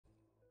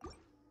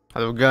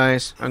Hello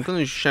guys, I'm going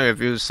to share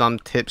with you some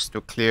tips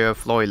to clear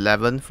floor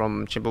 11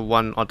 from chamber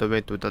 1 all the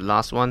way to the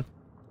last one.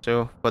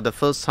 So for the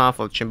first half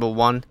of chamber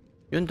 1,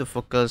 you want to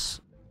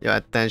focus your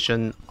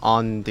attention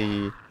on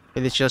the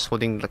villagers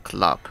holding the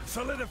club.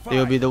 They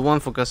will be the one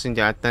focusing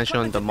their attention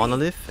on the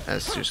monolith,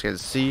 as you can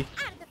see,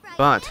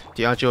 but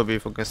the archer will be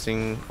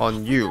focusing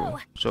on you.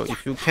 So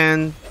if you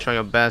can, try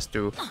your best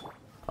to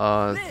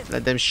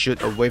let them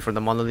shoot away from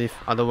the monolith,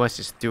 otherwise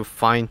it's still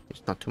fine,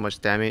 it's not too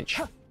much damage.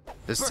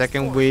 The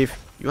second wave,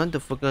 you want to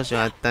focus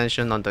your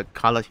attention on the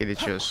colored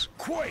villagers.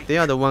 They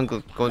are the one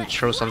going to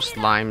throw some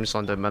slimes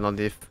on the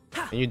monolith,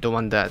 and you don't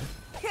want that.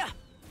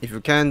 If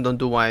you can, don't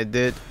do what I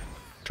did.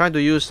 Try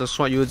to use the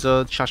sword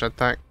user charge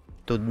attack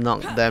to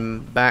knock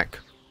them back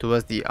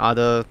towards the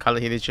other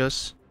colored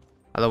villagers.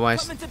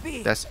 Otherwise,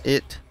 that's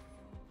it.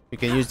 You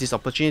can use this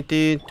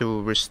opportunity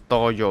to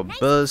restore your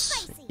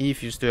burst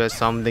if you still have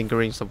some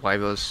lingering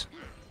survivors.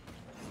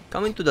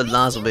 Coming to the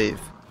last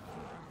wave,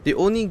 the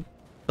only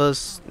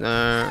mobs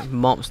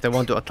that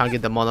want to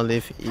target the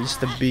monolith is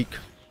the big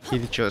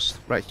villagers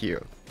right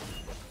here.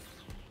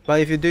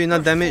 But if you do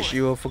enough damage,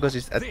 you will focus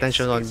its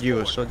attention on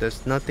you, so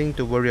there's nothing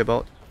to worry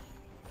about.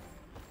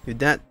 With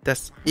that,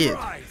 that's it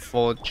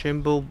for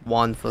chamber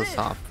 1 first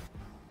half.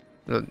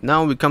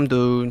 Now we come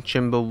to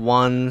chamber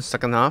 1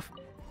 second half.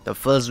 The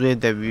first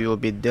wave that we will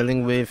be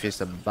dealing with is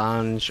a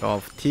bunch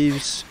of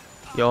thieves.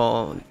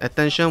 Your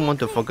attention want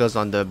to focus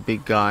on the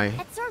big guy.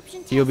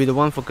 He will be the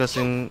one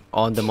focusing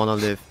on the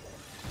monolith.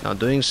 Now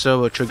doing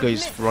so will trigger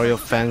his royal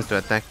fans to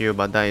attack you,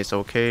 but that is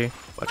okay.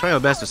 But try your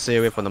best to stay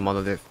away from the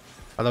monolith.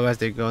 Otherwise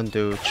they're going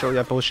to throw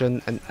their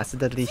potion and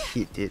accidentally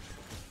hit it.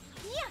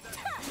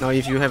 Now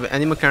if you have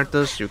animal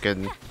characters, you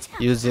can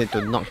use it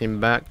to knock him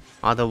back.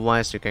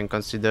 Otherwise you can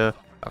consider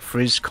a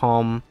freeze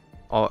calm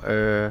or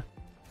a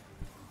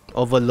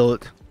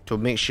overload to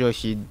make sure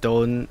he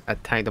don't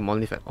attack the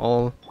monolith at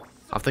all.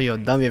 After you're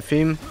done with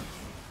him,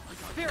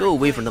 go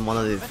away from the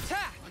monolith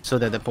so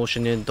that the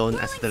potioner don't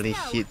accidentally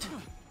hit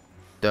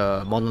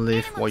the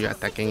monolith while you're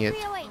attacking it.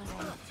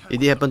 It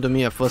did happen to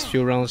me at first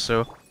few rounds,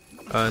 so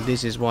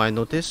this is what I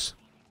noticed.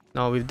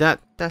 Now with that,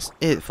 that's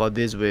it for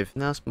this wave.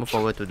 Now let's move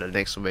forward to the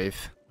next wave.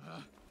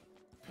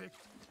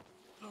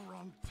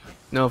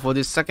 Now for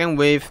this second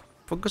wave,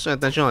 focus your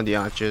attention on the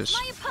archers.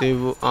 They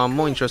are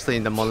more interested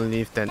in the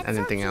monolith than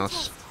anything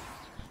else.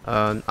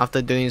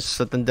 After doing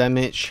certain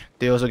damage,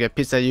 they also get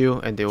pissed at you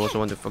and they also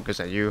want to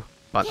focus at you.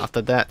 But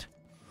after that,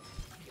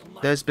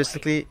 that's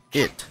basically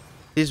it.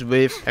 This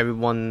wave,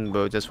 everyone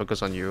will just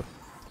focus on you.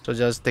 So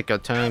just take your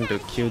time to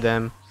kill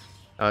them.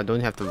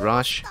 Don't have to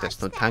rush,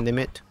 there's no time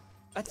limit.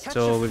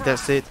 So with that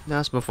said,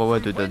 let's move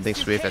forward to the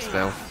next wave as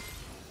well.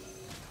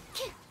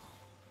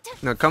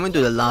 Now coming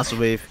to the last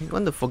wave, you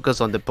want to focus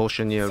on the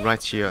potioner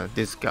right here,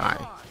 this guy.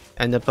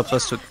 And the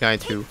purple suit guy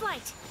too.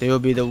 They will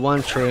be the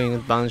one throwing a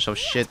bunch of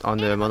shit on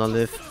the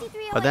monolith.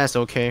 But that's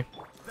okay.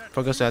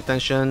 Focus your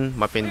attention,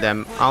 wiping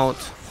them out.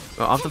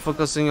 Well, after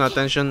focusing your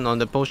attention on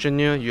the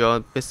potioner, you're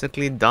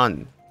basically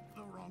done.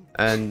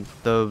 And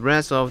the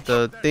rest of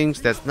the things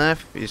that's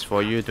left is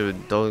for you to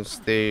don't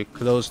stay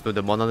close to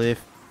the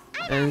monolith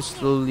and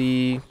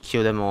slowly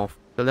kill them off.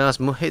 So let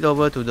us head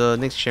over to the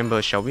next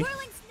chamber, shall we?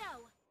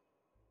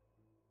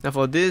 Now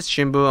for this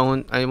chamber,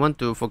 I want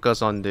to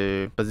focus on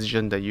the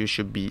position that you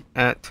should be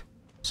at.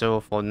 So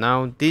for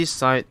now, this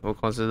side will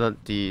consider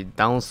the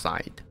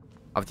downside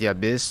of the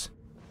abyss,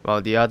 while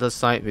the other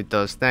side with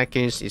the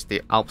staircase is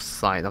the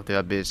outside of the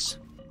abyss.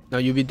 Now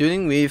you'll be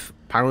dealing with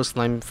pyro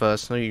slime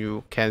first, so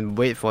you can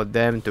wait for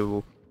them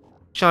to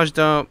charge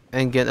up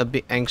and get a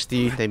bit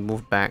angsty, then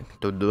move back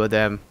to lure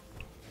them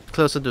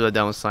closer to the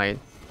downside.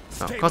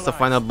 Now, of course the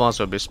final boss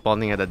will be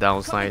spawning at the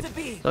downside,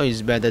 so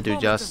it's better to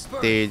just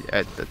stay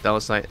at the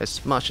downside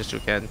as much as you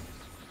can.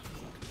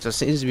 So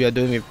since we are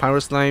doing with pyro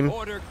slime,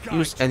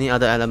 use any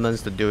other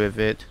elements to deal with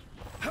it.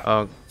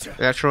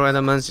 Electro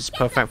elements is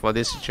perfect for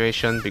this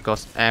situation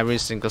because every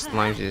single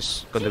slime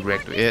is going to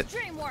react to it.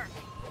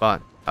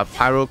 But a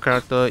pyro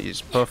character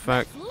is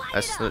perfect,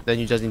 as then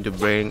you just need to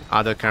bring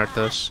other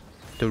characters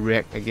to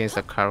react against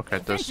the pyro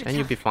characters and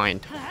you'll be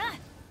fine.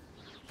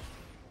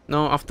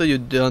 Now after you're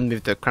done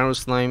with the pyro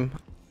slime,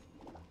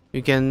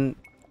 you can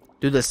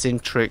do the same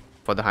trick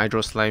for the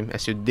hydro slime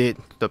as you did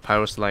the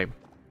pyro slime.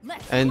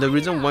 And the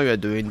reason why we are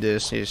doing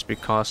this is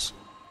because,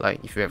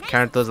 like, if you have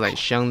characters like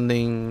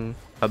Xiangling,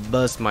 a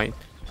burst might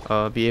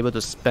be able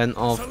to spin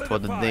off for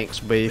the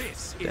next wave,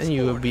 then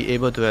you will be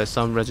able to have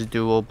some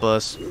residual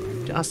burst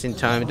just in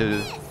time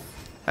to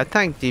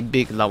attack the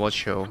big lava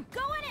show.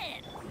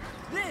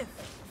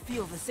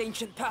 Feel this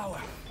ancient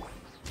power.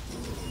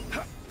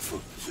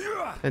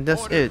 And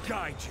that's it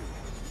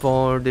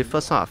for the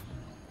first half.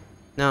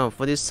 Now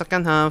for the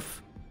second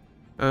half,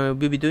 we'll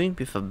be doing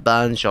with a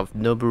bunch of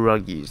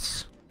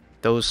Noburagis,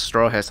 those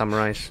straw hat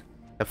samurais.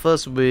 The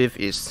first wave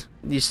is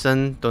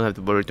decent, don't have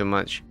to worry too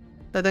much.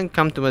 Let them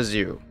come towards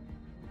you.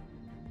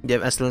 They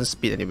have excellent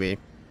speed anyway.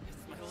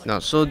 Now,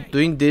 so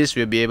doing this,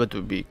 we'll be able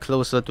to be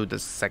closer to the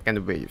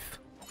second wave.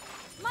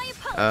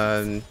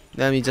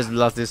 Let me just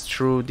blast this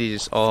through.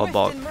 This is all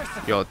about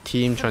your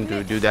team trying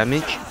to do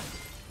damage.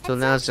 So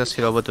now let's just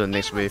head over to the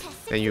next wave,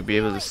 then you'll be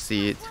able to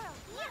see it.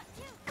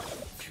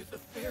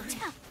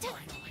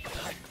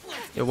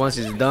 And once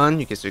it's done,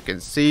 you can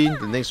see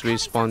the next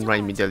wave spawn right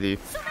immediately.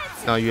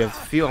 Now you have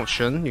a few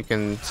options. You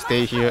can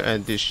stay here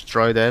and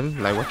destroy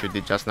them like what you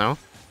did just now,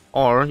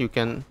 or you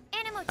can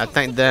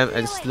attack them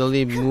and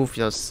slowly move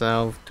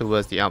yourself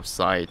towards the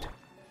upside,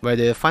 where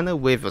the final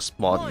wave will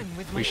spawn,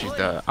 which is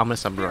the Armored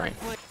Samurai.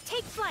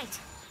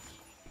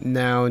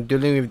 Now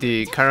dealing with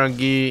the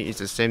Karagi is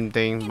the same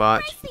thing,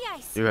 but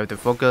you have to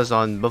focus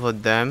on both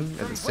of them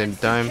at the same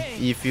time.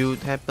 If you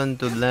happen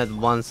to let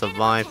one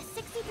survive,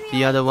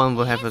 the other one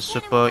will have a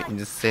super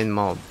insane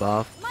amount of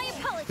buff,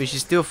 which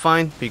is still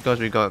fine because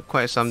we got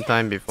quite some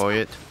time before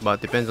it, but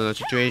depends on the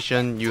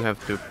situation. You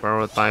have to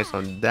prioritize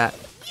on that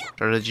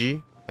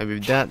strategy, and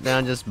with that, then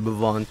I'll just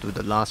move on to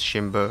the last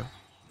chamber.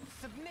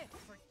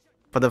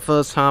 For the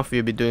first half,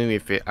 we'll be doing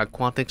with the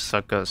Aquatic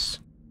Circus.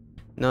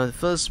 Now the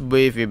first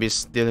wave will be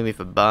dealing with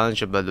a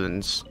bunch of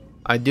balloons.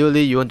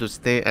 Ideally, you want to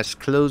stay as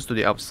close to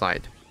the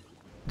outside.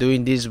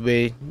 Doing this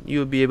way,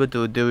 you'll be able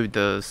to deal with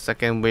the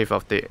second wave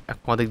of the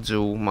Aquatic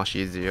Zoo much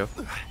easier.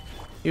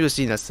 You will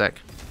see in a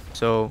sec.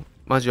 So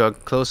once you are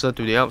closer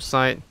to the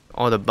outside,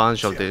 all the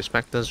bunch of the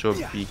specters will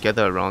be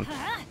gathered around.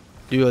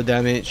 Do your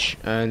damage,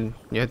 and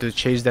you have to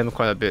chase them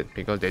quite a bit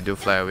because they do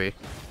fly away.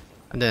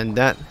 And then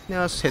that,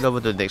 let's head over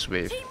to the next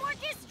wave.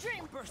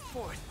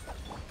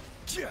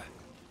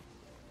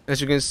 As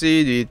you can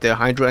see, the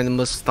Hydro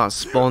animals start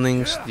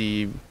spawning.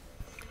 The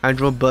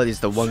Hydro bird is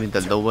the one with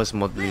the lowest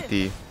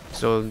mobility.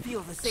 So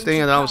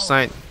staying at the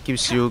outside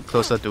keeps you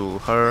closer to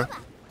her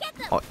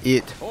or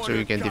it, so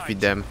you can defeat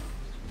them.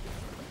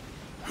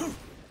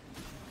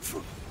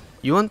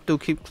 You want to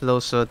keep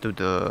closer to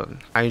the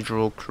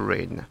Hydro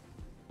crane.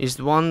 It's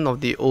one of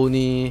the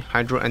only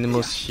Hydro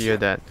animals here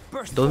that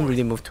don't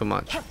really move too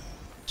much.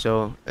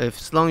 So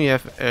as long as you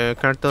have a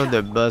character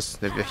that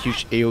bursts with a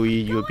huge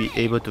AoE, you'll be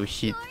able to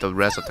hit the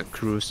rest of the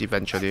crews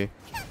eventually.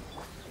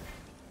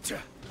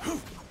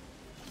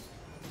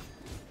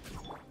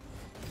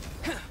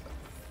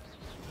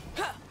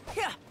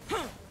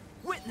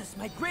 Witness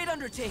my great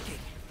undertaking.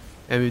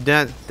 And with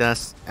that,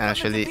 that's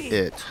actually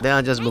it. Then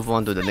I'll just move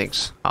on to the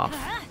next half.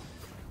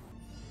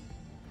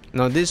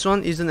 Now this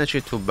one isn't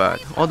actually too bad.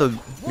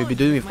 We'll be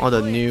doing with all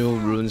the new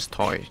runes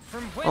toys.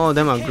 All of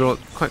them are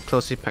quite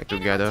closely packed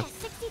together.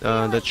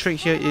 The trick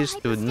here is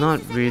to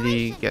not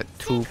really get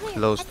too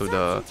close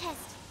to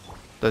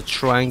the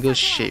triangle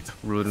shaped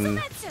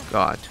rune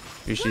guard,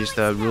 which is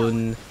the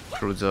rune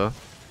cruiser,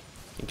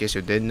 in case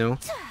you didn't know.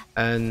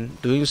 And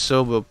doing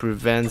so will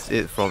prevent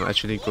it from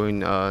actually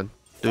doing a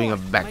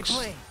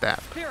backstab.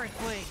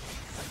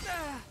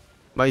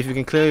 But if you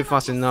can clear it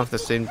fast enough, the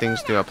same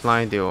things still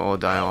apply, they will all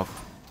die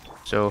off.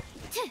 So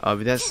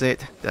with that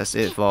said, that's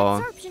it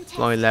for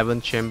Floor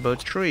 11 Chamber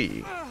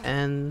 3.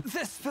 And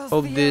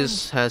hope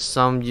this has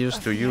some use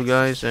to you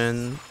guys,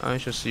 and I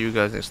shall see you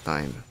guys next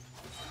time.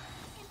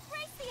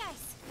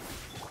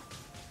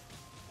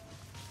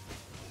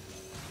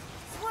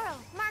 Swirl,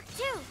 Mark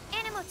 2,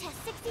 Animal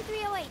Test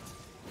 6308.